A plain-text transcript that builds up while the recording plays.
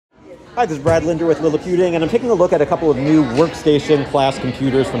Hi, this is Brad Linder with Liliputing, and I'm taking a look at a couple of new workstation class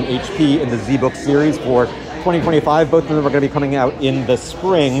computers from HP in the ZBook series for 2025. Both of them are going to be coming out in the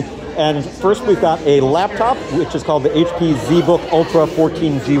spring. And first we've got a laptop, which is called the HP ZBook Ultra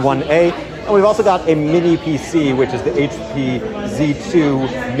 14 G1a. And we've also got a mini PC, which is the HP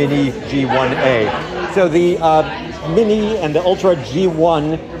Z2 Mini G1a. So the Mini and the Ultra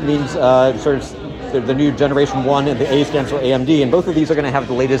G1 means sort of the new generation 1, and the A stands for AMD, and both of these are going to have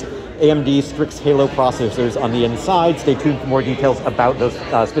the latest AMD Strix Halo processors on the inside. Stay tuned for more details about those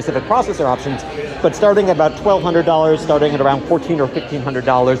specific processor options. But starting at about $1,200, starting at around $1,400 or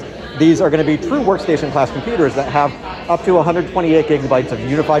 $1,500, these are going to be true workstation class computers that have up to 128 gigabytes of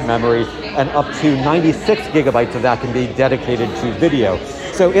unified memory, and up to 96 gigabytes of that can be dedicated to video.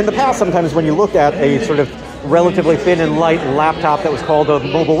 So in the past, sometimes when you looked at a sort of relatively thin and light laptop that was called a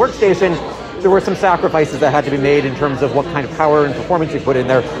mobile workstation, there were some sacrifices that had to be made in terms of what kind of power and performance you put in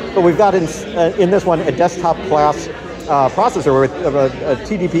there. But we've got in this one a desktop class processor with a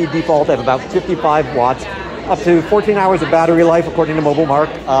TDP default of about 55 watts, up to 14 hours of battery life according to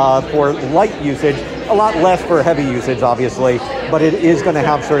MobileMark for light usage, a lot less for heavy usage obviously, but it is going to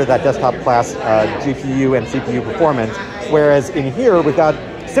have sort of that desktop class GPU and CPU performance. Whereas in here we've got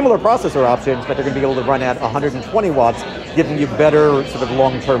similar processor options, but they're going to be able to run at 120 watts, giving you better sort of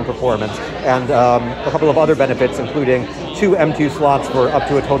long-term performance. And a couple of other benefits, including 2 M2 slots for up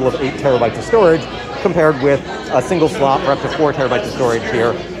to a total of 8 terabytes of storage, compared with a single slot for up to 4 terabytes of storage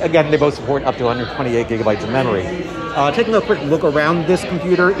here. Again, they both support up to 128 gigabytes of memory. Taking a quick look around this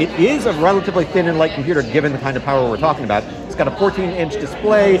computer, it is a relatively thin and light computer given the kind of power we're talking about. It's got a 14-inch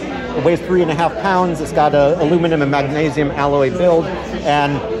display, it weighs 3.5 pounds, it's got an aluminum and magnesium alloy build,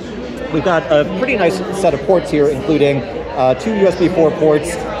 and we've got a pretty nice set of ports here, including 2 USB 4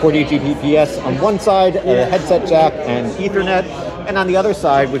 ports, 40 Gbps on one side, a headset jack, and Ethernet. And on the other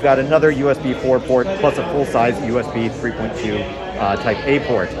side, we've got another USB 4 port plus a full-size USB 3.2 Type A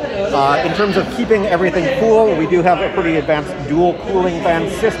port. In terms of keeping everything cool, we do have a pretty advanced dual cooling fan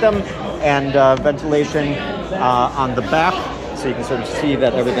system and ventilation on the back. So you can sort of see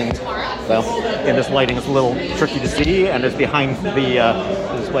that everything, well, in this lighting it's a little tricky to see, and it's behind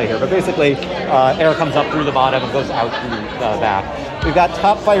the display here. But basically, air comes up through the bottom and goes out through the back. We've got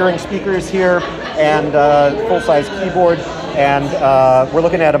top firing speakers here and full-size keyboard, and we're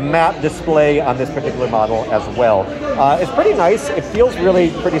looking at a matte display on this particular model as well. It's pretty nice. It feels really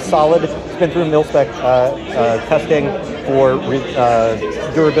pretty solid. It's been through mil-spec testing for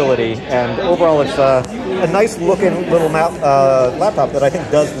durability, and overall it's a nice looking little laptop that I think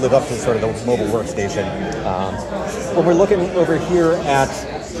does live up to sort of the mobile workstation. When we're looking over here at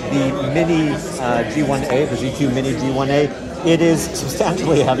the Mini G1a, the Z2 Mini G1a, it is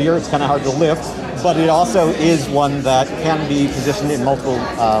substantially heavier. It's kind of hard to lift, but it also is one that can be positioned in multiple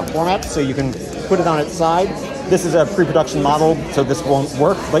formats, so you can put it on its side. This is a pre-production model, so this won't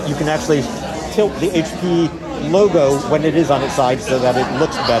work, but you can actually tilt the HP logo when it is on its side so that it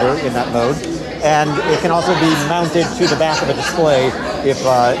looks better in that mode. And it can also be mounted to the back of a display if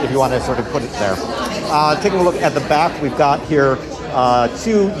you want to sort of put it there. Taking a look at the back, we've got here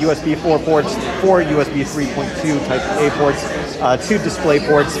 2 USB 4 ports, 4 USB 3.2 Type A ports, 2 display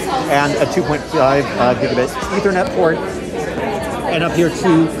ports, and a 2.5 gigabit Ethernet port. And up here, 2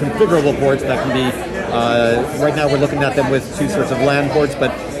 configurable ports that can be, right now we're looking at them with 2 sorts of LAN ports,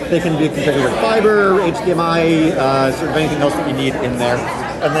 but they can be configured with fiber, HDMI, sort of anything else that you need in there.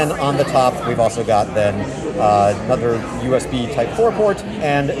 And then on the top, we've also got then another USB Type 4 port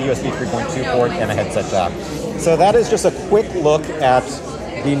and a USB 3.2 port and a headset jack. So that is just a quick look at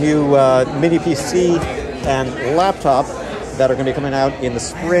the new mini PC and laptop that are going to be coming out in the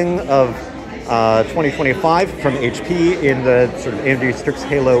spring of 2025 from HP in the sort of AMD Strix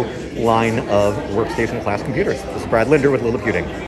Halo line of workstation class computers. This is Brad Linder with Liliputing.